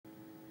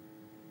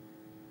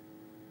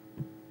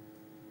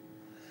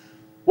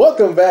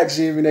Welcome back,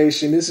 Gmb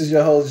Nation. This is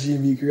your host,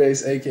 Gmb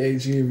Creates, aka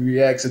Gmb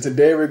Reacts, and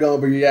today we're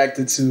gonna be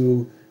reacting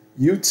to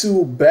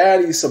YouTube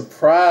Baddie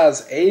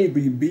surprise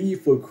Avery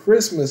for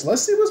Christmas.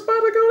 Let's see what's about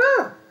to go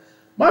down.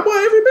 My boy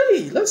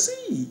Avery, let's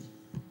see.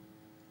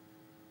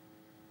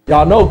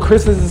 Y'all know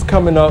Christmas is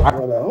coming up.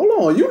 Hold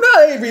on, you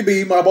not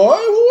Avery, my boy.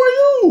 Who are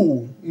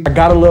you? I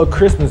got a little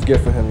Christmas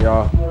gift for him,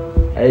 y'all.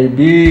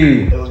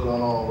 AB. Hey, what's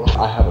going on,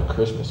 bro? I have a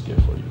Christmas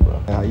gift for you, bro.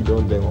 How you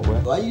doing today, my boy?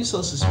 Why are you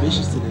so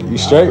suspicious today? You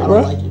straight, I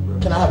bro? don't like it, bro.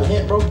 Can I have a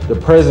hint, bro? The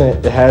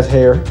present, it has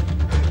hair,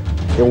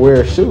 it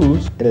wears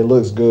shoes, and it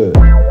looks good.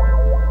 Ah,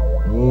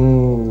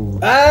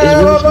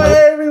 my boy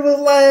Avery was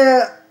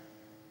like,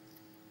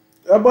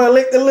 my boy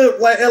licked the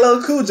lip like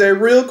LL Cool J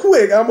real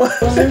quick. I'm like,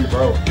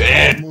 Bro.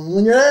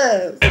 on your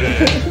ass.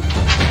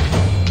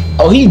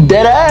 Oh, he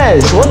dead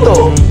ass. What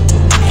the?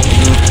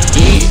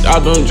 I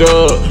done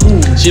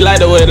drugs. She like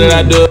the way that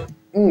I do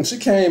it. She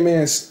came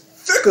in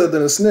thicker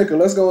than a snicker.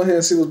 Let's go ahead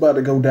and see what's about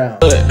to go down.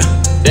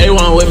 They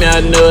want with me,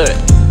 I knew it.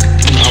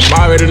 I'm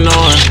already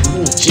knowing.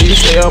 She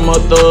say I'm a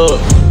thug.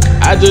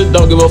 I just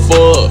don't give a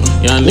fuck.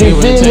 Young nigga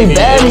You feel me?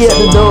 Baddie at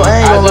the door. I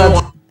ain't gonna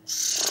lie.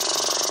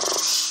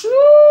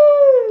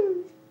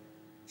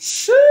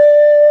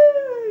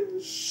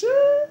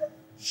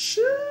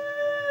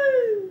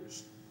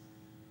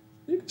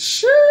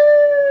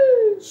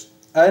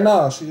 I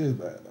know she is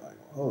bad. I ain't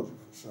gonna hold you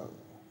for sure.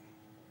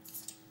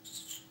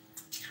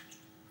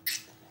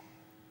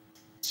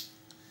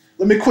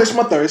 Let me quench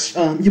my thirst.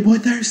 Your boy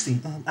thirsty.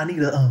 I need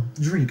a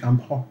drink. I'm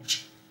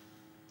parched.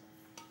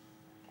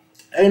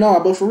 Hey, nah,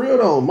 but for real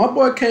though, my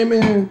boy came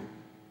in.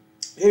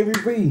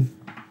 Avery,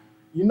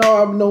 you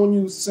know I've known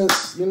you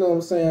since, you know what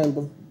I'm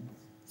saying,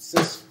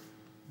 since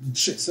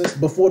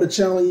before the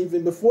channel,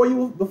 even before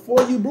you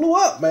blew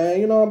up, man.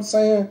 You know what I'm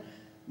saying,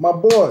 my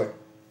boy.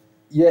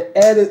 Your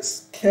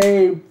edits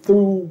came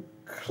through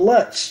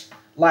clutch.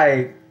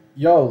 Like,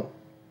 yo,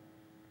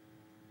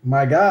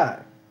 my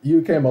God,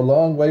 you came a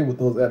long way with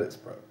those edits,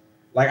 bro.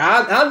 Like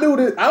I knew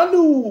that I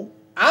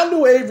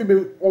knew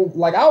Avery.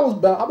 Like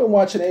I've been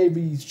watching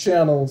Avery's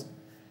channels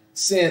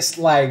since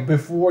like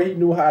before he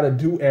knew how to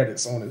do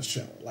edits on his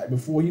channel. Like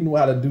before he knew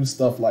how to do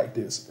stuff like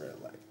this, bro.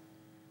 Like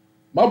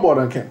my boy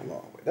done came a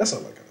long way. That's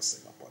all I gotta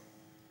say, my boy.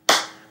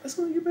 Let's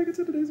go get back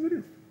into today's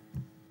video.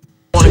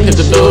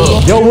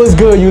 Yo, what's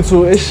good,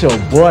 YouTube? It's your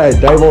boy,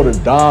 Davo the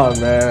Don,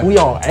 man. We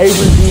on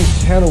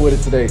Avery's channel with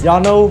it today.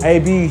 Y'all know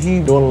AB, he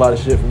doing a lot of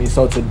shit for me.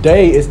 So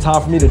today, it's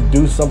time for me to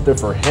do something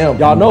for him.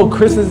 Y'all know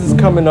Christmas is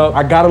coming up.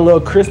 I got a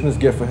little Christmas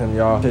gift for him,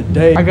 y'all.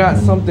 Today, I got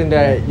something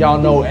that y'all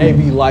know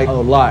AB likes a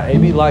lot.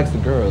 AB likes the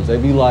girls.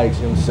 AB likes,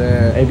 you know what I'm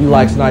saying? AB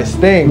likes nice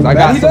things. I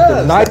got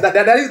something nice.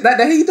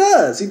 That he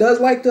does. He does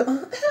like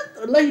the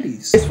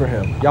ladies. It's for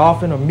him. Y'all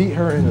finna meet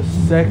her in a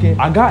second.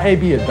 I got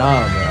AB a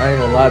dime, man. I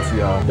ain't gonna lie to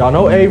y'all. Y'all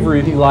know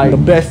Avery, he like the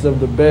best of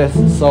the best.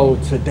 So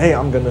today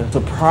I'm gonna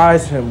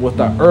surprise him with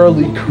an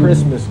early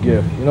Christmas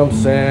gift. You know what I'm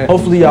saying?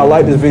 Hopefully y'all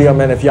like this video,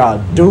 man. If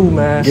y'all do,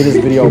 man, give this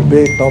video a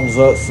big thumbs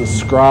up,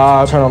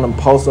 subscribe, turn on them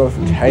post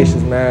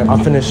notifications, man.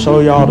 I'm finna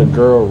show y'all the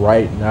girl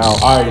right now.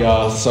 All right,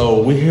 y'all.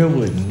 So we're here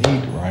with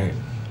Neek, right?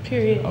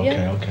 Period. Okay,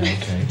 yeah.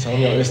 okay. Tell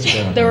me your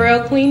Instagram. The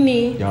real Queen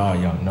Nee.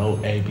 Y'all know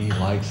AB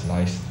likes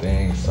nice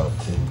things. So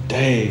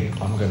today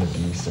I'm gonna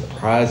be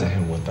surprising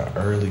him with the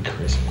early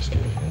Christmas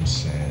gift. You know what I'm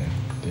saying?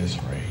 This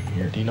right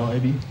here. Do you know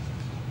AB?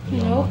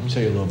 No. Let me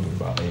tell you a little bit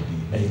about AB.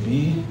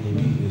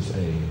 AB is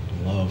a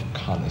love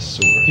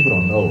connoisseur. People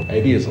don't know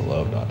AB is a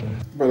love doctor.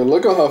 Brother,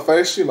 look on her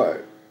face. She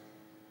like,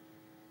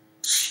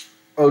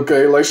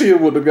 okay, like she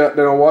would have got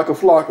down Waka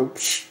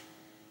Flocka.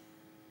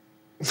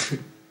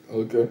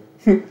 Okay.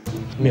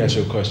 Let me ask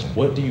you a question.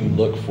 What do you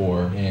look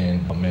for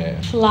in a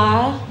man?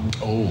 Fly.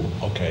 Oh,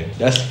 okay.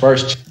 That's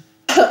first.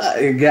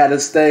 You gotta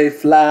stay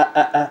fly.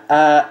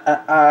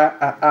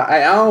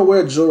 I don't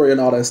wear jewelry and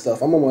all that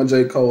stuff. I'm on my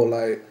J. Cole.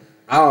 Like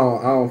I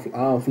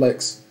don't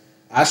flex.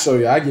 I show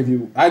you. I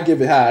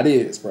give it how it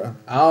is, bro.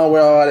 I don't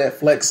wear all that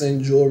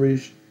flexing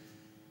jewelry.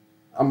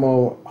 I'm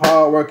a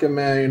hardworking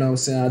man. You know what I'm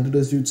saying. I do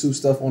this YouTube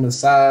stuff on the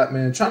side,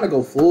 man. Trying to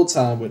go full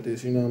time with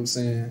this. You know what I'm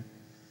saying.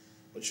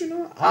 But you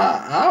know,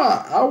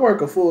 I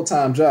work a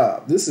full-time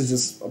job. This is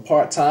just a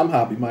part-time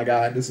hobby, my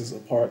guy. This is a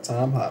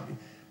part-time hobby.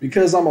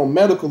 Because I'm on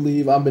medical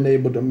leave, I've been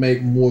able to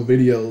make more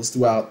videos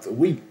throughout the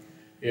week.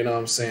 You know what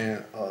I'm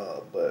saying?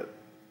 But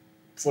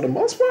for the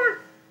most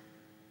part,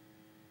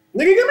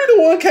 nigga, give me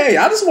the 1K.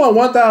 I just want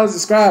 1,000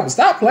 subscribers.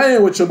 Stop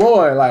playing with your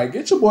boy. Like,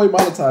 get your boy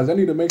monetized. I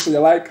need to make sure you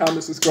like,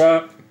 comment,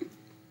 subscribe.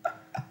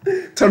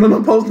 Turn on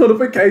the post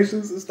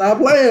notifications and stop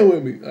playing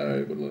with me. All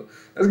right, but look,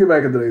 let's get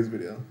back into today's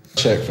video.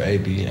 Check for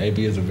AB.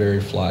 AB is a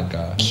very fly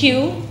guy.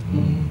 Cute. Okay.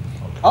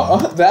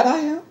 Oh, that I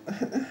am.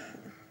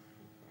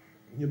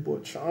 Your boy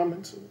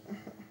charming too.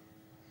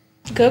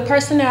 Good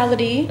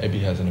personality. AB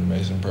has an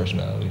amazing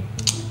personality.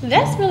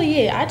 That's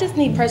really it. I just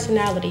need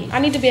personality. I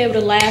need to be able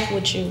to laugh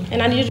with you.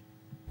 And I need to.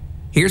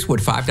 Here's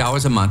what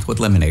 $5 a month with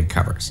Lemonade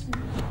covers.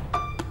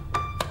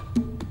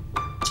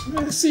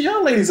 Man, see,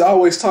 y'all ladies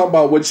always talk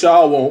about what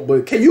y'all want,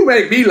 but can you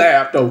make me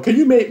laugh though? Can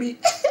you make me?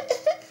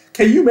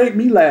 Can you make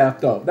me laugh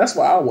though? That's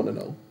what I want to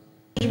know.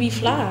 to be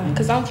fly,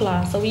 because I'm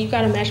fly, so you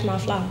gotta match my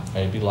fly.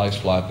 AB likes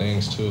fly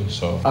things too,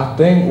 so I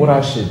think what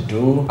I should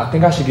do, I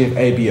think I should give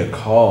AB a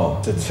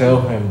call to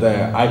tell him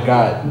that I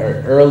got an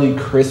early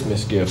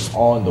Christmas gift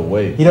on the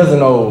way. He doesn't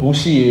know who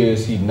she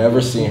is. He's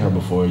never seen her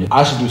before.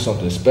 I should do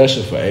something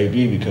special for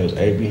AB because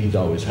AB, he's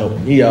always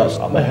helping me out,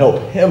 so I'm gonna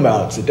help him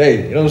out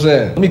today. You know what I'm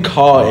saying? Let me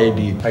call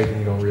AB. How you think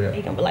he gonna react?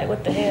 He gonna be like,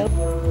 what the hell?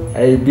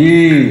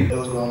 AB. Hey,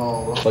 what's going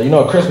on, bro? So you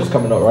know Christmas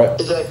coming up, right?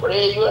 Exactly. Where the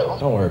hell you at, bro?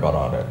 Don't worry about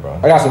all that, bro.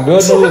 I got some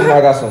good news and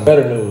I got some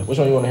better news. Which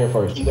one you want to hear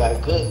first? You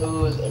got good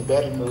news and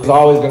better news. It's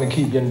always gonna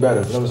keep getting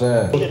better. You know what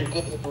I'm saying? Hear the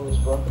good news,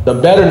 bro. The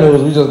better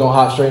news, we just gonna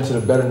hop straight into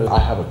the better news. I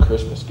have a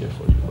Christmas gift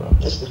for you, bro.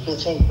 It's the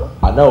 15th, bro.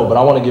 I know, but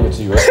I want to give it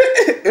to you, right?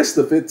 It's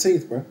the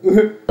 15th, bro.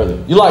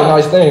 You like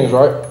nice things,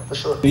 right? For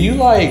sure. Do you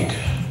like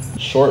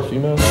short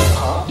females?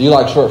 Huh? Do you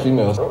like short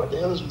females? Bro, what the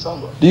hell is you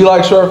talking about? Do you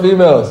like short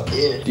females?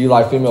 Yeah. Do you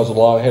like females with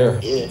long hair?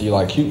 Yeah. Do you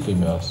like cute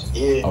females?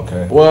 Yeah.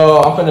 Okay.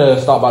 Well, I'm finna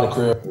stop by the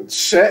crib.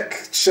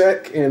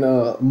 check, and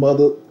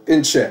mother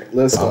in check.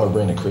 Let's I'm gonna go.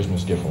 bring the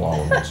Christmas gift along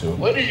with me too.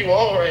 What are you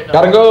on right now?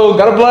 Gotta go,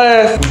 gotta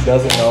blast. Who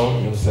doesn't know? You know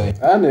what I'm saying?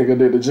 That nigga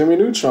did the Jimmy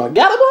Neutron.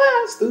 Got a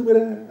blast, stupid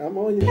ass. I'm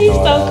on you. He's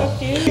so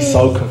confused. He's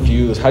so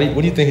confused. What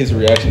do you think his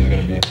reaction is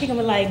gonna be? He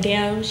gonna be like,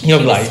 damn, she He'll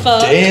be cute like, as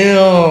fuck.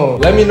 damn.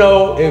 Let me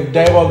know if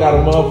Davo got a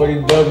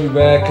motherfucking W,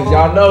 man. Cause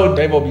y'all know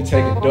Davo be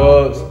taking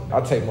dubs.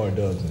 I take more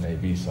dubs than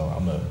AB, so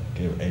I'm gonna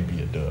give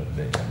AB a dub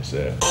today. You know what I'm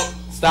saying?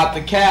 Stop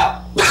the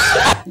cap.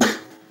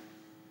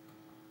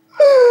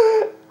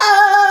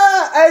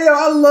 Hey yo,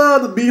 I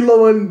love the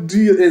B-Lo and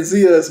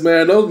Zias,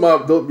 man. Those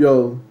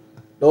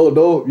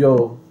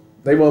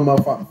they one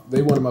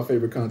of my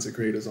favorite content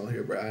creators on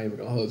here, bro. I ain't even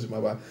gonna hold you my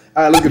body.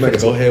 All right, let's get back to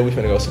Go ahead, we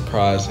finna go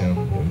surprise him. You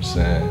know what I'm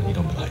saying? He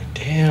gonna be like,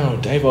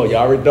 damn, Davo, y'all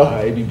already know how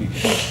AB be.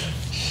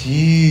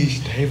 Sheesh,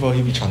 Davo,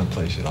 he be trying to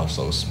play shit off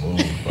so smooth,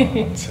 bro.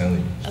 I'm telling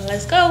you.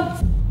 Let's go.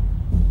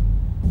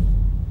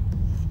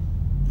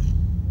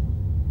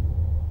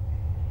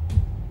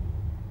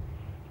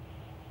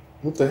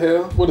 What the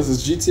hell? What is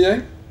this,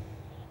 GTA?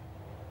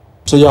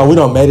 So y'all, we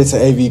done made it to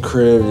AV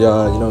crib,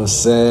 y'all. You know what I'm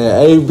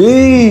saying? AB!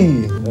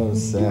 You know what I'm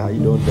saying? How you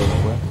doing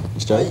today, bro? You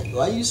straight?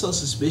 Why you so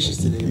suspicious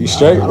today? You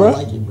straight, I bro?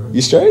 don't like it, bro.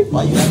 You straight?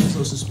 Why you acting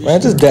so suspicious?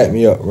 Man, just dap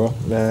me up, bro.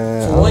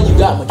 Man. For one, you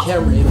got my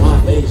camera in my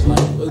face, like.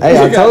 Hey,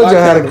 I told you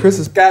I had a camera.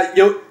 Christmas.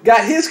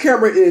 Got his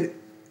camera in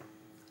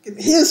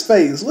his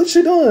face. What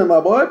you doing, my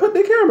boy? Put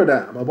the camera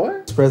down, my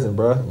boy. Present,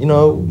 bro. You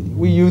know,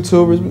 we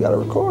YouTubers, we gotta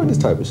record this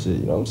type of shit.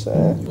 You know what I'm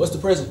saying? What's the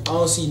present? I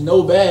don't see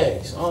no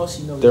bags. I don't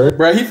see no. Dirt.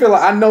 Bro, he feel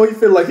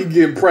like he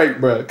getting pranked,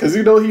 bro. Cause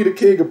you know he the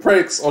king of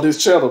pranks on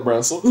his channel,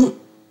 bro.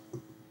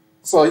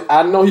 So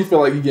I know he feel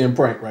like he getting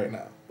pranked right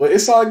now. But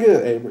it's all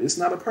good, Avery. It's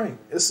not a prank.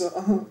 It's a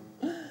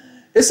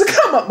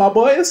come up, my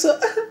boy. It's a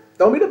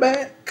don't be the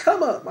bad.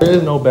 Come up. There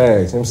is no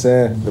bags. You know what I'm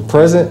saying? The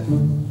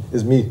present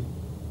is me.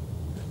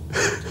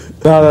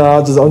 No,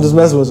 I'm just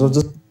messing with you. I'm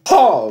just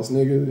Pause,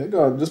 nigga.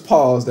 Go just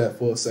pause that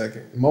for a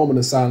second. Moment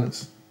of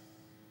silence.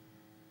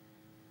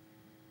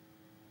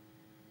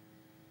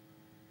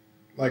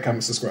 Like,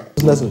 comment, subscribe.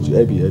 messing with you.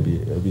 AB.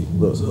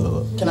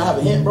 Look. Can I have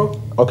a hint,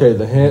 bro? Okay,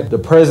 the hint. The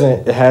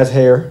present, it has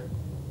hair.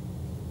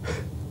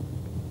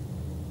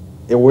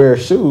 It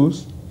wears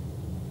shoes.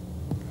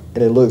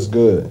 And it looks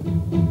good.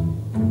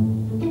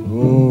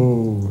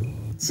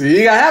 See,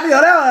 you got happy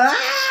on that one.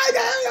 You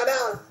got happy on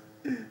that one.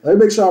 Let me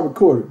make sure I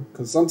record it,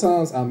 because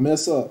sometimes I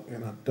mess up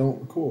and I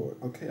don't record.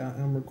 Okay, I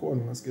am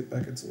recording. Let's get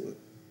back into it.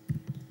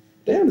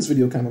 Damn, this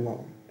video kind of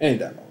long. It ain't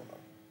that long,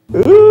 though.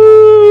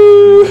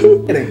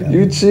 Ooh, It ain't that you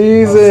long.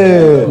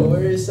 cheesing.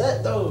 Where is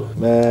that though?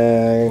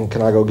 Man,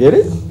 can I go get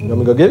it? You want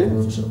me to go get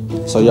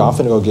it? So y'all, I'm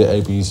finna go get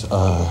AB's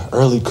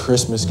early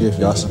Christmas gift,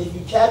 y'all. If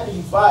you cap it,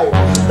 you fire.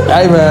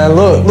 Hey man,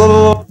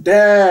 look.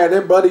 Dad,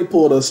 that buddy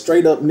pulled a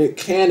straight up Nick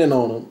Cannon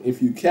on him.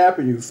 If you cap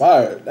and you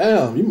fired,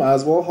 damn, you might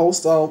as well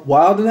host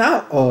Wild and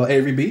Out,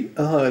 Avery B.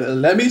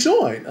 Let me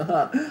join.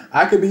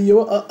 I could be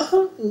your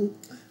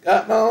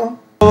goddamn.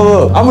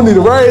 I'm gonna need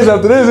a raise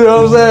after this, you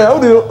know what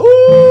I'm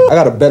saying? I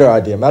got a better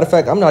idea. Matter of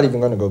fact, I'm not even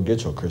gonna go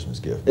get your Christmas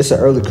gift. It's an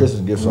early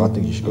Christmas gift, so I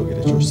think you should go get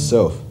it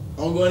yourself.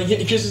 I'm going to get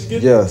the Christmas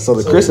gift. Yeah, so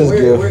the Christmas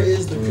gift. Where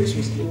is the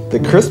Christmas gift? The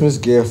Christmas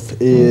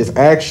gift is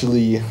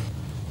actually,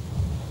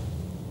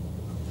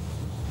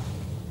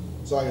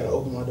 So I gotta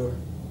open my door.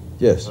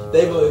 yes.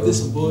 Davo, if this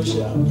is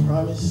bullshit, I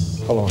promise.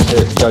 Hold on, here,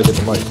 you gotta get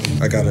the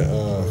mic. I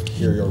gotta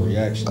hear your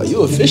reaction. Are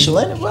you official,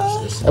 ain't it,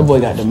 bro? That boy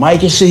got the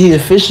mic and shit. He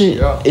official.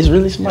 Yeah. It's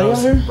really somebody out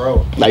here,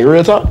 Bro. like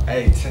real talk.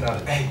 Hey, 10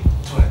 out of 8.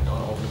 Twin,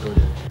 don't open the door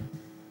yet.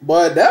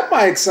 But that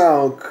mic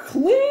sound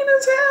clean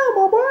as hell,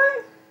 my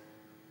boy.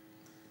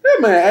 That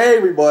man,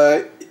 Avery,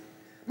 boy.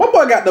 My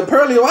boy got the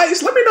pearly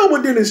whites. Let me know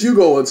what dentist you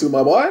going to,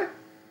 my boy.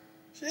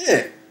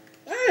 Shit.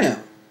 Damn.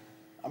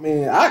 I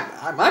mean,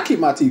 I keep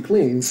my teeth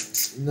clean.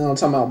 You know what I'm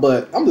talking about?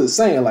 But I'm just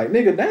saying, like,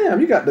 nigga,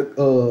 damn, you got the,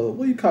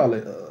 what do you call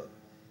it?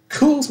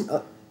 Cool,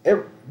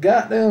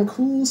 goddamn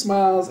cool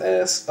smiles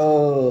ass,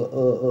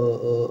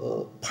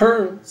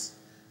 pearls.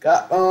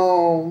 Got,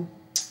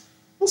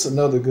 what's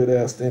another good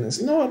ass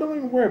dentist? You know what? Don't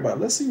even worry about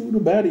it. Let's see who the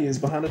baddie is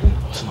behind the door.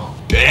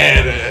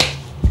 Baddie.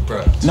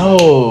 Bro.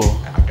 No.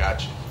 I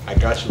got you. I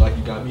got you like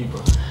you got me,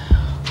 bro.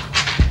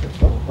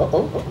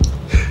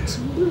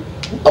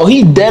 Oh,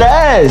 he dead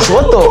ass.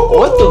 What the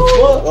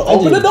fuck?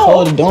 Open the door.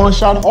 Close the door and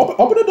shot him.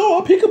 Open the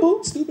door.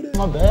 Peekaboo. Stupid ass.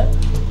 My bad.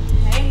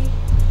 Hey,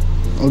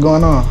 What's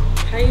going on?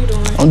 how you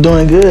doing? I'm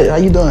doing good. How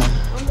you doing?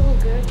 I'm doing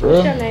good. Bro?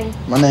 What's your name?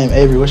 My name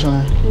Avery. What's your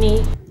name?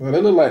 Neat. Well,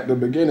 that look like the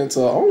beginning to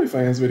an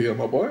OnlyFans video,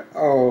 my boy.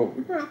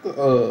 We gonna have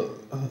to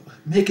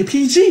make it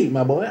PG,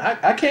 my boy.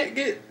 I can't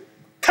get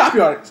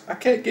copyright. I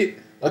can't get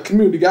a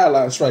community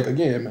guideline strike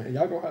again, man.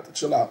 Y'all gonna have to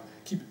chill out.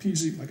 Keep it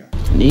PG, my guy.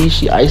 Nee,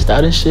 she iced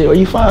out and shit. Where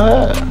you find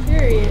her?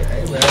 Period.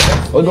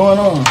 What's going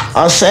on?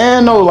 I'm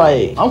saying though,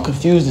 like, I'm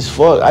confused as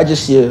fuck. I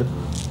just hear,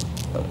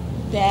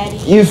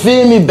 Baddie. you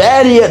feel me,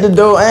 Baddie at the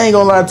door. I ain't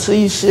gonna lie to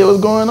you, shit.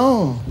 What's going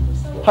on?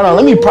 Hold on,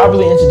 let me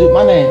properly introduce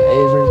my name,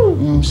 Avery. You know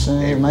what I'm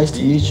saying? Nice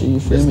to meet you. You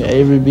feel me,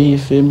 Avery B. You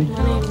feel me?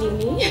 My name's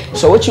Nene.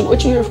 So what you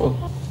here for?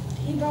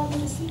 He brought me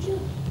to see you.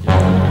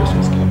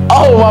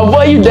 Oh, my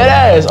boy, you dead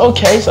ass.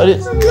 Okay, so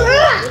this.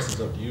 This is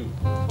up to you.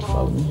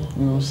 Follow me. You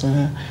know what I'm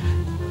saying?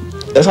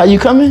 That's how you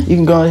coming? You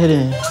can go ahead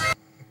and.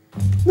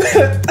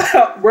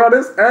 Bro,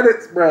 this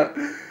edits, bro.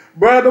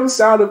 Bro, them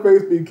sound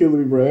effects be killing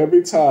me, bro.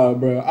 Every time,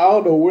 bro. I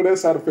don't know where that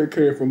sound effect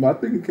came from. I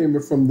think it came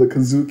from the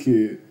Kazoo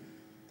Kid.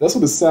 That's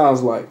what it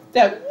sounds like.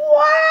 That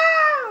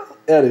wow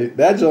edit.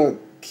 That junk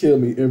kill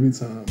me every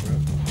time, bro.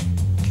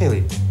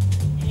 Kaylee.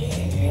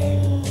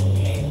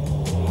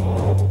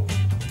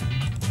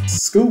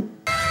 Scoop.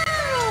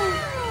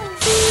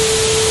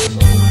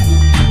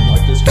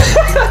 Like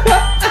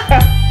this.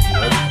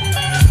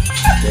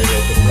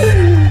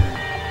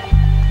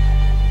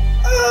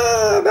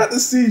 Not the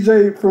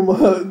CJ from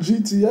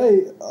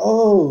GTA.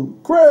 Oh,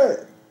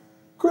 Craig.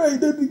 Craig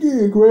did it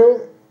again,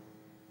 Craig.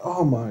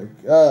 Oh my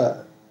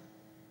God.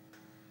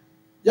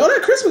 Yo,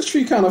 that Christmas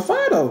tree kind of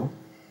fire though.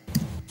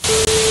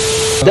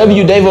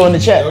 W Davo in the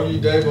chat. W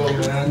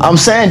Davo, man. I'm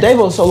saying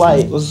Davo, so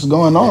like, what's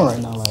going on right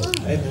now? Like,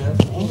 Hey, man.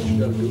 What you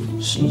gotta do?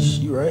 sheesh,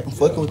 you right. I'm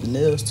fucking with the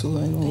nails too,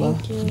 I ain't gonna lie.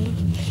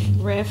 Thank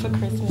you. Red for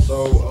Christmas.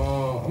 So,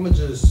 I'm gonna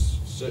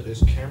just set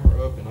this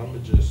camera up and I'm gonna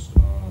just,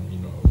 you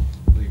know,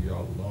 leave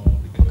y'all alone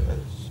because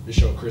it's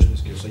your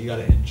Christmas gift. So you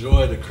gotta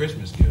enjoy the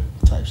Christmas gift.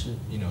 Type shit.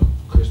 You know,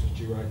 Christmas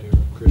tree right there. You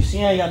Christmas.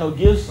 see, I ain't got no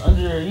gifts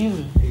under there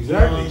either.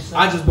 Exactly.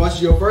 I just bought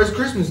you your first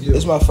Christmas gift.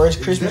 It's my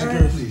first Christmas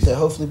Exactly. gift that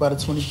hopefully by the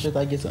 25th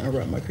I get to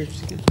unwrap my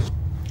Christmas gift.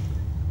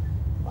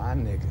 My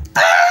nigga.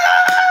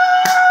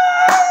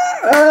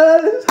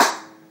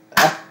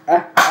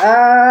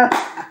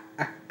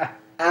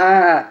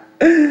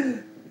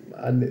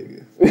 My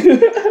nigga.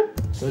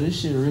 So this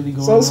shit really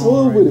going So on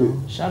smooth right with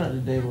now. it. Shout out to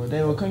Davo.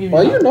 Davo, come give me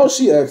Well, my- you know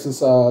she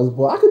exercised,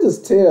 boy. I could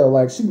just tell,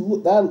 like, she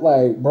looked that,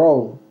 like,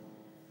 bro.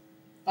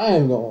 I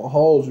ain't gonna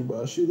hold you,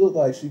 bro. She looked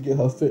like she get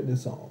her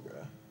fitness on, bro.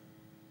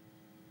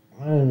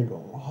 I ain't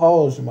gonna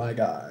hold you, my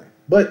guy.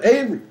 But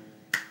Avery.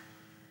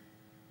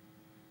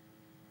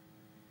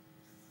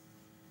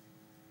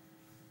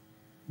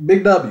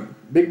 Big W,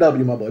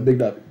 my boy. Big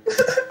W.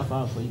 I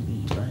fought for you,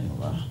 B, bro. I ain't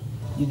gonna lie.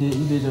 You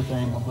did your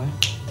thing, my boy.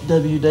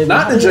 W Davo.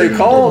 Not the J.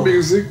 Cole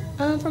music.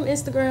 I'm from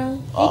Instagram.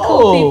 He Oh,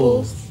 cool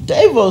peoples.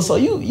 Davo, so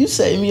you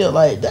set me up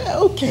like that?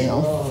 Okay,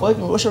 I'm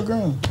fucking. What's your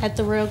gram? At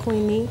the Real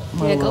Queen Me.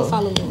 Might Yeah, as go well-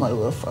 follow me. Might as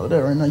well follow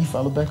that right now. You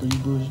follow back or you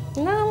bullshit?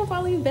 No, I'm gonna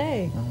follow you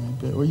back.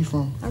 Bet. Where you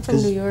from? I'm from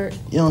New York.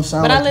 You don't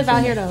sound. But like I live you from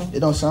out here, the- though. It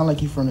don't sound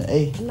like you from the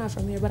A. I'm not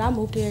from here, but I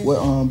moved here.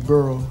 What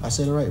borough? I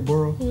said it right.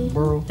 Borough.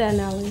 Borough. Staten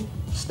Island.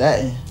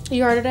 Staten.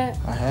 You heard of that?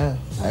 I have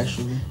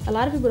actually. A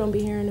lot of people don't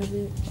be hearing of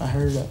it. I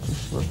heard that for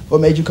sure.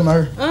 What made you come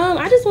out here?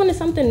 I just wanted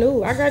something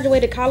new. I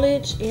graduated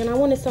college and I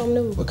wanted something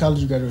new. What college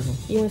you graduated from?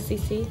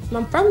 UNCC.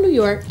 I'm from New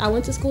York. I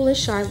went to school in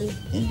Charlotte.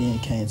 And then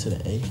came to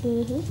the A.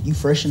 You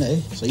fresh in the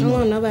A, so I you don't know,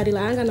 want nobody.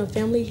 Like, I ain't got no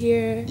family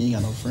here. you ain't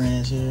got no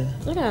friends here.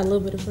 I got a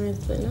little bit of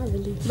friends, but not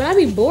really. But I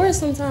be bored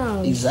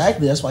sometimes.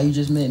 Exactly. That's why you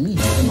just met me.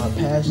 In my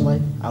past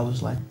life, I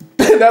was like,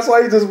 That's why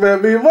you just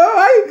met me.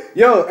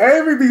 Yo,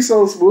 Avery be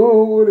so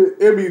smooth with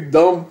it. It be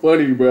dumb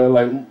funny, bro.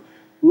 Like,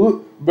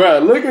 look, bro,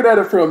 looking at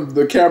it from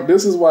the camera,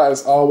 this is why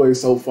it's always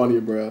so funny,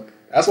 bro.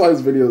 That's why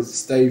his videos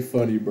stay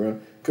funny, bro.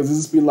 Because it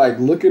just be like,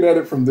 looking at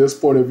it from this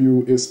point of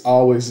view, it's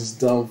always just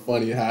dumb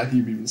funny how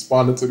he be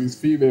responding to these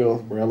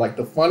females, bro. Like,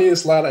 the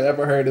funniest line I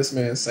ever heard this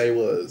man say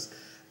was,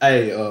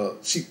 hey,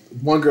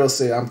 one girl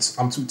said,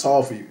 I'm too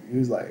tall for you. He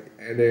was like,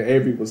 and then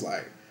Avery was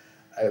like,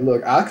 hey,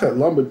 look, I cut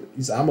lumber.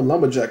 He said, I'm a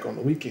lumberjack on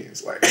the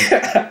weekends. Like,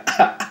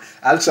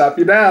 I'll chop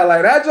you down.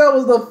 Like, that joke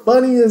was the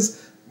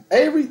funniest.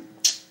 Avery,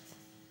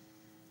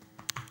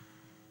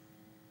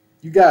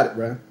 you got it,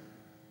 bro.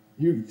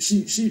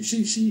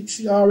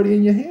 She already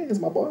in your hands,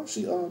 my boy.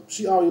 She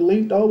already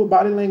leaned over,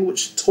 body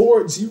language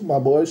towards you, my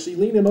boy. She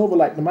leaning over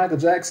like the Michael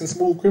Jackson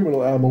Smooth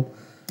Criminal album.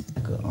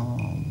 like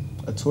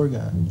a tour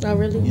guide. Oh,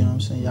 really? You know what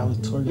I'm saying? Yeah, I was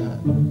a tour guide.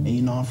 And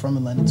you know I'm from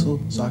Atlanta too,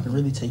 so I can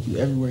really take you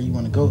everywhere you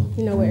want to go.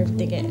 You know where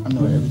everything at. I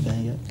know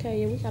everything yet.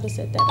 Okay, yeah, we gotta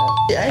set that up.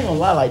 Yeah, I ain't gonna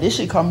lie, like this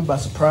shit caught me by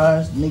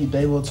surprise. Nigga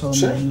Davo told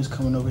Sure. me that he was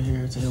coming over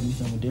here to help me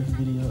film a different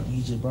video and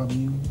he just brought me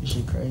you. This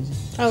shit crazy.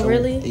 Oh,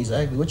 really?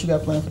 Exactly. What you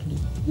got planned for the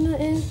day?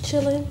 Nothing,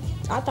 chilling.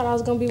 I thought I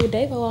was gonna be with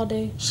Davo all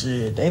day.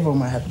 Shit, Davo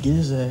might have to get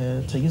his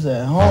ass, take his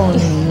ass home. You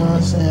know what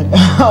I'm saying?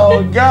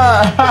 Oh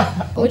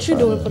God. What you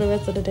doing for the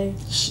rest of the day?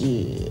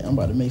 Shit, I'm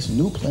about to make some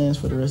new plans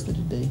for the rest of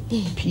the day.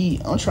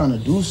 Pete, I'm trying to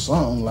do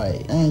something.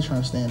 Like, I ain't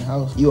trying to stay in the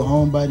house. You a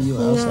homebody? You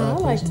an outside Nah, I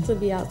like person? to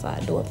be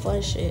outside doing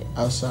fun shit.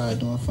 Outside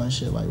doing fun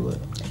shit like what?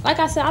 Like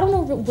I said, I don't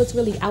know what's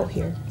really out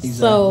here. Exactly.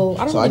 So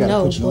I don't really gotta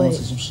know. put you on to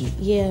some shit.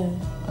 Yeah.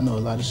 I know a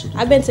lot of shit.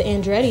 I've been to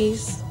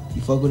Andretti's.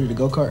 You fuck with it, the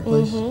go-kart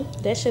place?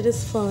 That shit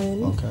is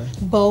fun. Okay.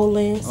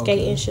 Bowling,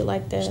 skating, shit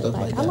like that. Stuff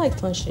like that. I like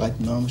fun shit. Like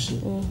normal shit.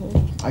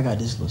 I got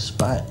this little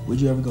spot. Would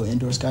you ever go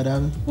indoor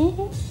skydiving?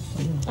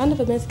 I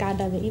never been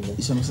skydiving either.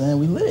 You see what I'm saying?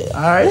 We lit.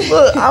 All right,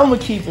 look, I'm gonna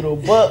keep it a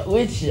buck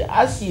with you.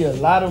 I see a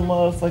lot of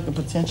motherfucking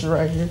potential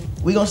right here.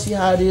 We gonna see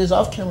how it is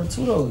off camera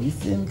too, though. You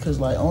feel me? Cause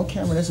like on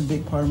camera, that's a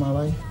big part of my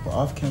life, but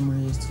off camera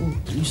is too.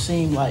 You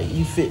seem like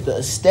you fit the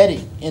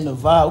aesthetic and the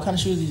vibe. What kind of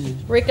shoes these is?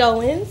 Rick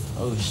Owens.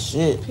 Oh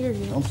shit!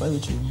 Period. Don't play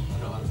with you.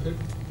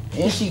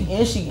 And she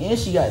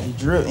got the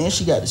drip, and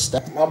she got the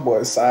style. My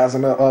boy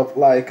sizing her up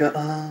like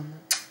a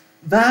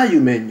value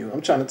menu.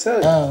 I'm trying to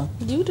tell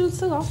you. You do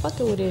too. I'm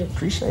fucking with it.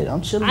 Appreciate it.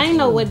 I'm chilling. I ain't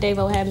know what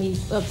Davo had me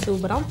up to,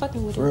 but I'm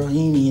fucking with Bro, it. you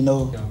ain't even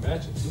know.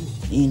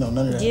 You ain't know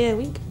none of that. Yeah,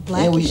 we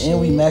black And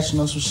we matching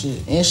on some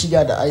shit. And she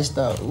got the iced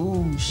out.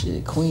 Ooh,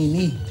 shit. Queen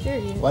E.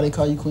 Period. Why they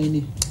call you Queen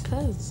E?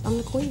 Cause I'm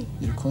the queen.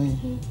 You the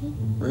queen?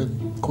 Really?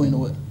 Queen of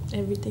what?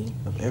 Everything.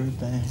 Of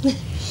everything.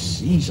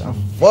 Sheesh, I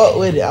fuck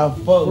with it. I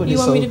fuck with it. You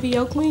want me to be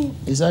your queen?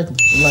 Exactly.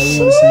 It's like we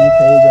on the same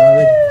page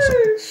already.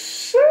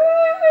 Sheesh.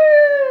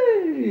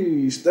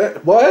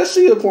 That, boy,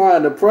 she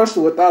applying the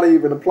pressure without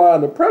even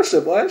applying the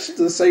pressure, boy. She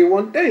just say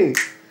one thing.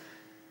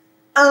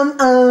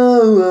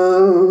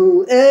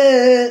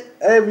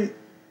 Every.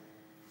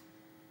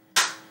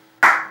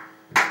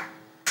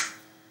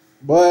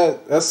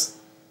 But that's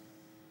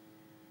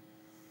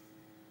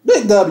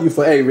big W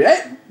for Avery.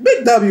 Hey,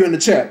 big W in the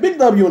chat. Big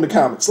W in the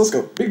comments. Let's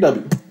go. Big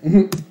W.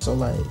 So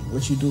like,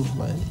 what you do?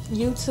 Like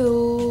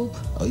YouTube.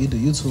 Oh, you do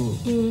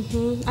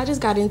YouTube? I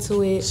just got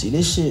into it. See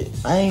this shit.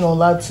 I ain't gonna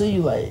lie to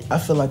you. Like, I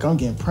feel like I'm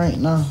getting pranked.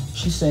 Nah,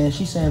 she's saying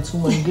too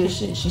much good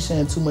shit. She's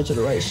saying too much of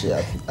the right shit.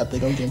 I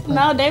think I'm getting pranked.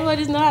 No, Davo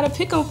just know how to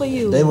pick on for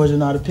you. Davo just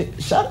know how to pick.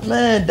 Shut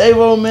man,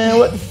 Davo man.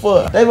 What the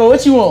fuck? Davo,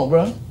 what you want,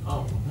 bro?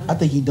 I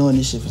think he doing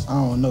this shit for. I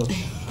don't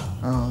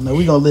know.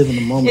 We gonna live in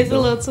the moment. It's a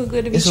little too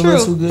good to be It's true. a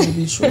little too good to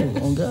be true.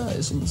 Oh God,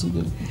 it's a little too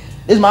good.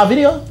 This my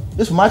video.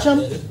 This for my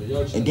channel. This for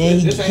your channel. And then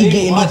he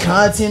getting me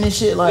content and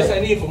shit like. This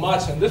ain't even for my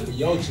channel. This for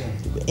your channel.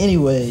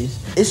 Anyways,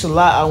 it's a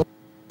lot.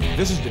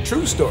 This is the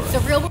true story.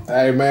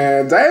 Hey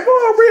man,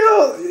 Davo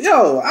real.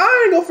 Yo,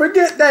 I ain't gonna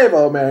forget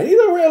Davo, man. He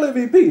the real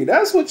MVP.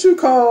 That's what you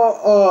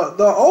call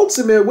the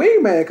ultimate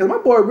wingman. Cause my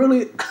boy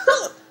really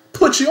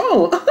put you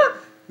on.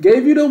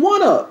 Gave you the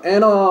one up,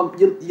 and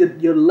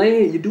you're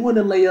laying, you're doing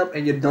the layup,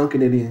 and you're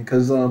dunking it in,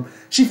 cause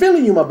she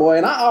feeling you, my boy,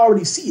 and I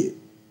already see it.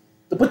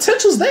 The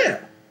potential's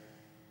there.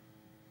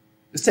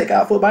 Just take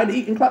out for a bite to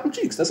eat and clap them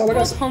cheeks. That's all I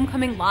got to say.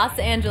 Homecoming Los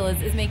Angeles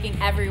is making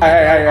everyone.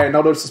 Hey,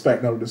 no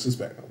disrespect, no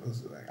disrespect.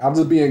 I'm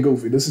just being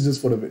goofy. This is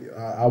just for the video.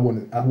 I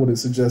wouldn't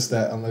suggest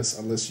that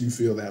unless you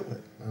feel that way,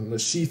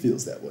 unless she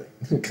feels that way.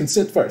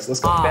 Consent first.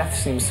 Let's go. Beth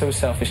seems so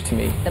selfish to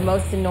me. The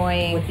most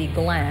annoying would be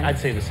Glenn. I'd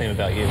say the same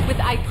about you. With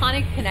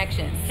iconic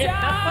connections.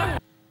 I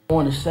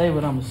want to say,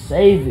 but I'm gonna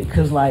save it,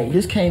 cause like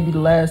this can't be the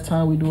last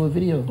time we do a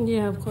video.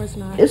 Yeah, of course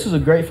not. This was a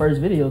great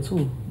first video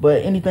too.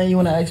 But anything you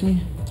wanna ask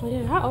me?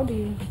 Yeah, how old are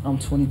you? I'm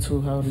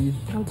 22. How old are you?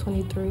 I'm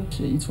 23.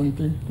 Shit, you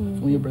 23?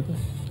 When your birthday?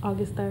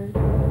 August 3rd.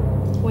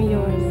 When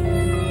yours?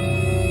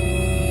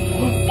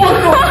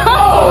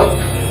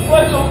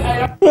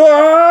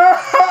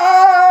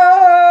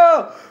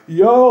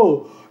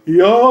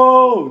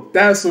 Yo,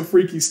 that's some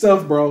freaky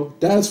stuff, bro.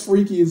 That's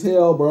freaky as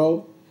hell,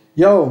 bro.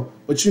 Yo,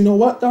 but you know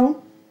what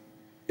though?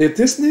 If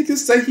this nigga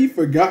say he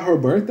forgot her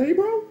birthday,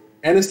 bro,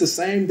 and it's the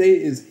same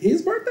day as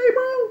his birthday,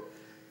 bro,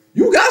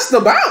 you got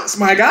to bounce,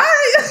 my guy.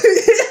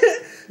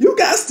 You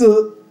got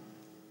to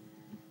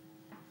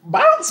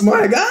bounce,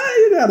 my guy.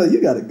 You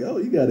gotta go.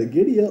 You gotta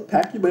giddy up,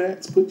 pack your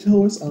bags, put your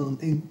horse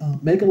and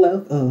make a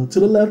left, to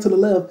the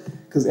left,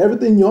 because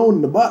everything you own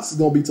in the box is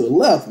gonna be to the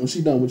left when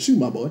she done with you,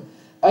 my boy.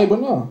 Hey,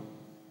 but no,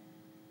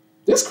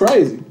 this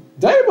crazy.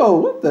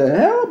 Davo, what the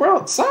hell,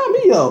 bro? Sign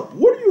me up.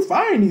 Where do you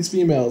find these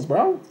females,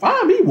 bro?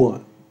 Find me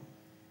one.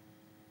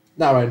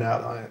 Not right now.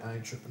 I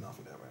ain't tripping off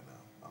of that right now.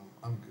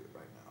 I'm good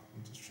right now.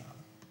 I'm just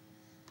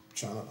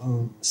trying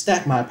to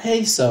stack my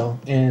peso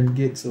and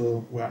get to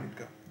where I need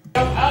to go.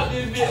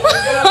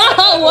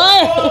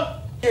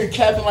 What? You're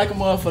capping like a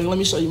motherfucker. Let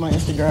me show you my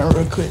Instagram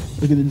real quick.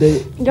 Look at the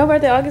date. Your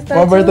birthday August 3rd?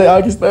 My birthday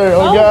August 3rd.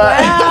 Oh,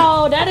 God.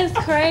 Wow, that is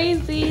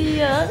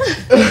crazy.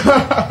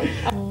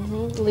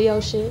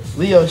 Leo shit.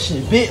 Leo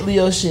shit. Big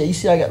Leo shit. You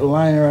see I got the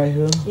lion right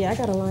here. Yeah, I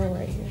got a lion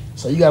right here.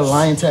 So you got a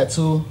lion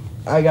tattoo.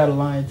 I got a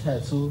lion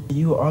tattoo.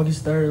 You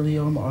August 3rd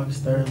Leo. I'm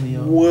August 3rd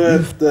Leo.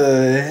 What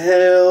the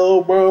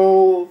hell,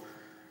 bro?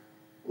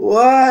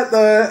 What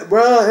the...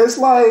 Bro, it's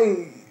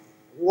like...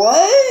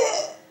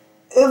 What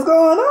is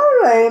going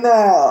on right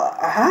now?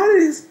 How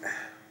is...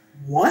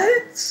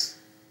 What?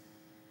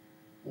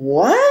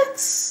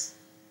 What?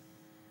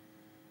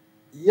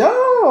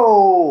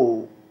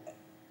 Yo,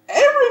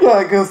 Avery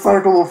got a good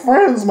circle of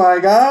friends, my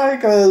guy,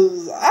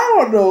 because I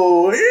don't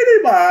know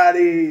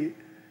anybody.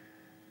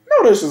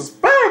 No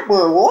disrespect,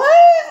 but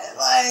what?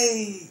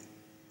 Like,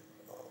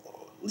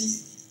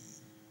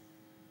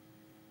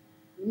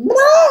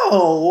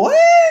 bro,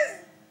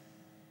 what?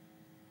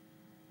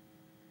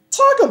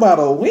 Talk about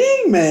a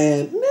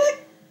wingman,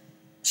 Nick.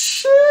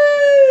 Sheesh.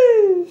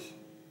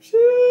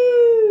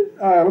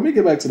 Alright, let me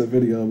get back to the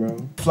video, bro.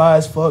 Fly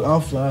as fuck, I'm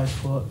fly as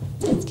fuck.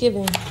 It's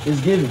giving. It's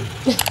giving.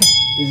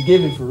 It's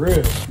giving for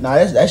real. Nah,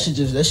 that shit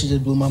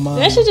just blew my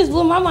mind. That shit just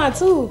blew my mind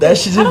too. That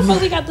shit How just the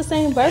fuck we got the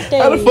same birthday?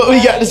 How the fuck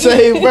we got the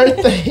same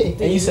birthday?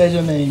 And you said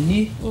your name,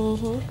 me?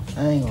 Mm-hmm.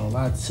 I ain't gonna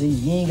lie to you.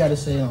 You ain't gotta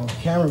say it on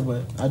camera,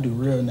 but I do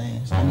real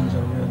names. I need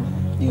your real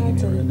name. You can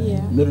give me a real name.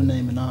 Yeah. Middle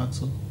name and all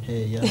too. Hell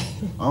yeah.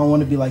 I don't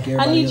want to be like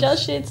everybody I need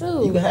else. your shit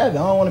too. You can have it.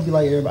 I don't want to be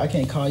like everybody. I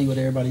can't call you what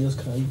everybody else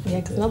call you. Yeah,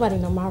 because nobody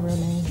know my real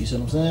name. You see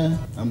what I'm saying?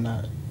 I'm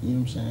not. You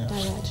know what I'm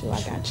saying?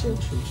 I got you.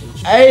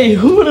 Hey,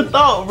 who would have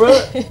thought, bro?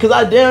 Because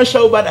I damn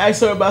sure about to ask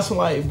her about some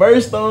like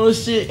birthstone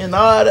shit and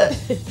all that.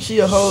 She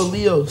a whole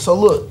Leo. So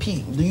look,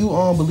 Pete, do you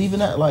believe in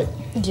that? Like,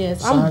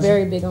 yes, signs? I'm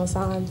very big on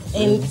signs.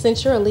 And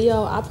since you're a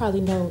Leo, I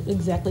probably know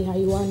exactly how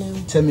you are now.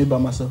 Tell me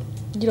about myself.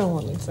 You don't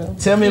want me to.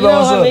 Tell me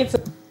about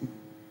myself.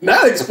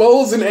 Not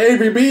exposing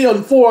Avery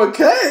on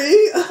 4K.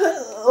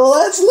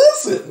 Let's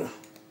listen.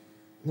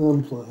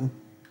 I'm playing.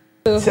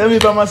 Tell me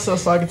about myself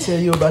so I can tell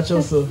you about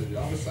yourself.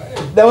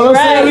 That's what I'm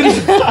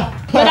saying.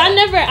 But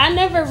I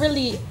never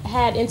really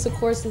had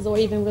intercourses or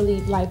even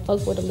really like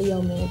fuck with a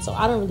Leo man, so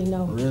I don't really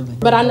know. Really?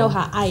 But I know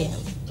how I am.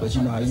 But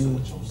you know how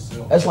you.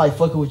 That's like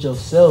fucking with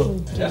yourself.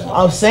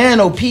 I'm saying,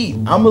 though, Pete,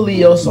 I'm a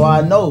Leo, so I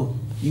know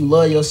you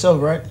love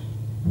yourself, right?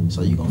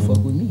 So you gonna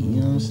fuck with me, you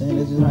know what I'm saying?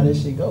 That's just how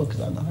this shit go,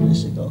 cause I know how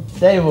this shit go.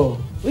 Davo,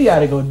 we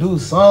gotta go do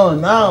something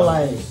now,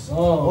 like,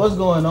 what's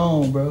going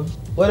on, bro?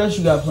 What else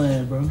you got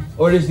planned, bro?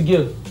 Or this the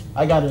gift?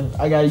 I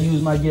gotta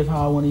use my gift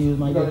how I wanna use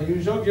my gift. You gotta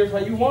use your gift how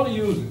you wanna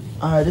use it.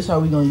 Alright, this how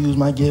we gonna use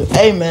my gift.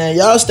 Hey man,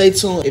 y'all stay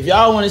tuned. If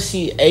y'all wanna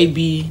see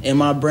AB and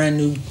my brand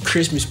new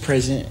Christmas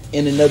present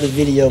in another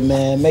video,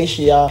 man, make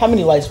sure y'all, how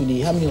many likes we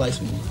need?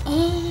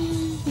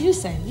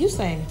 You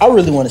say. I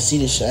really want to see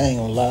this shit. I ain't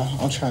gonna lie.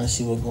 I'm trying to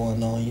see what's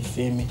going on. You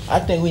feel me? I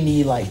think we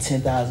need like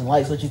 10,000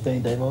 likes. What you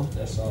think, Davo?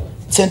 That's solid.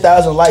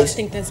 10,000 likes. I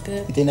think that's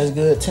good. You think that's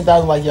good?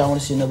 10,000 likes. Y'all want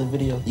to see another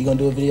video? You gonna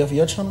do a video for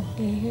your channel?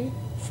 Mm-hmm.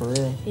 For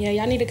real? Yeah,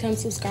 y'all need to come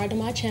subscribe to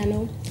my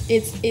channel.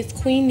 It's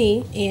Queen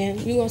Nee, and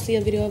you gonna see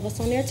a video of us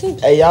on there too.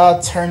 Hey,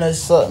 y'all turn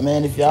us up,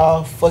 man. If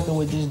y'all fucking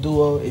with this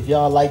duo, if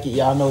y'all like it,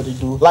 y'all know what to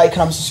do. Like,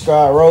 comment,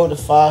 subscribe. Road to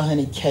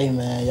 500K,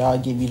 man. Y'all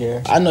get me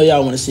there. I know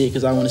y'all want to see it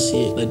because I want to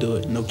see it. Let's do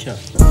it. No cap.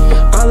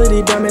 All of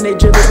these diamonds, they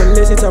drippin' from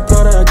listen to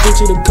Prada, I get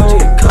you the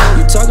gold.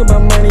 You talk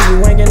about money,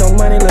 you ain't get no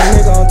money, little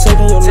nigga, I'm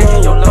taking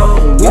your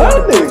loan. We got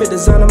the perfect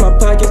design in my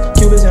pockets,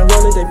 Cubans and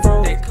rollers, they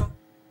froze.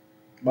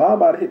 Bob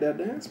about to hit that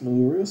dance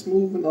move, real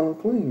smooth and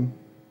clean.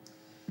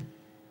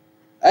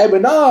 Hey,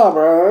 but nah,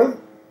 bro.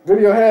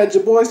 Video had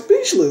your boy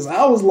speechless.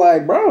 I was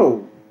like,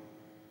 bro,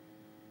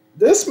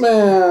 this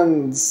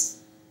man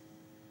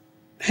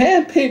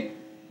handpicked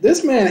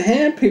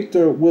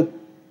her with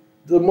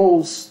the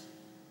most,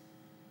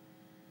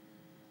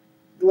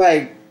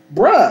 like,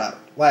 bruh.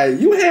 Like,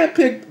 you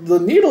handpicked the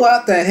needle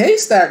out the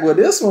haystack with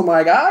this one,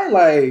 my guy.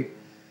 Like,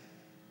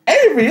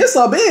 Avery, it's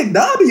a big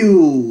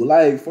W.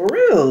 Like, for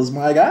reals,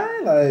 my guy.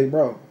 Like,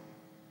 bro.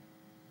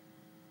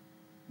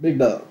 Big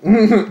dub.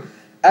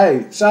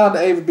 Hey, shout out to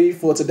Avery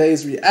for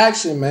today's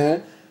reaction,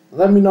 man.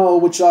 Let me know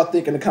what y'all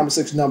think in the comment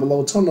section down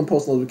below. Turn on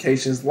post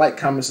notifications. Like,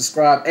 comment,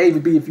 subscribe.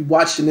 Avery, if you're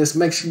watching this,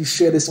 make sure you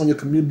share this on your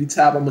community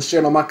tab. I'm going to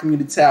share it on my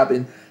community tab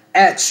and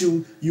at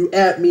you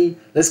at me.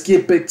 Let's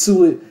get back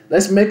to it.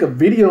 Let's make a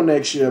video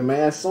next year,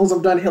 man. As soon as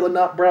I'm done healing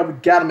up, bro, we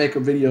got to make a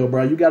video,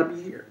 bro. You got to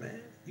be here, man.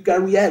 You got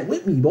to react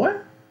with me, boy.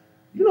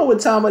 You know what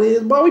time it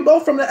is, boy. We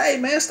both from the, hey,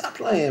 man, stop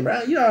playing,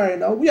 bro. You already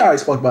know. We already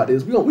spoke about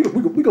this. We gonna make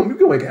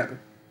it happen.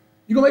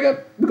 You gonna make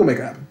it? We gonna make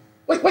it happen.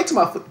 Wait till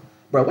my foot,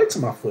 bro. Wait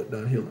till my foot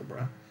done healing,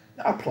 bro.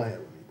 Y'all playing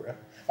with me, bro.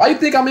 Why you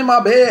think I'm in my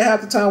bed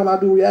half the time when I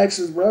do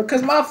reactions, bro?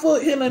 Cause my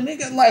foot healing,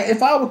 nigga. Like,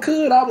 if I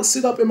could, I would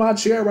sit up in my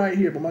chair right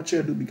here, but my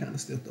chair do be kind of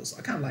stiff though, so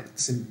I kind of like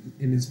to sit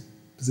in this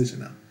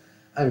position now.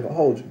 I ain't gonna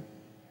hold you.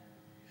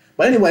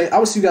 But anyway, I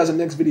will see you guys in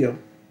the next video.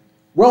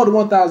 Roll to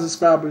 1,000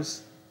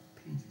 subscribers.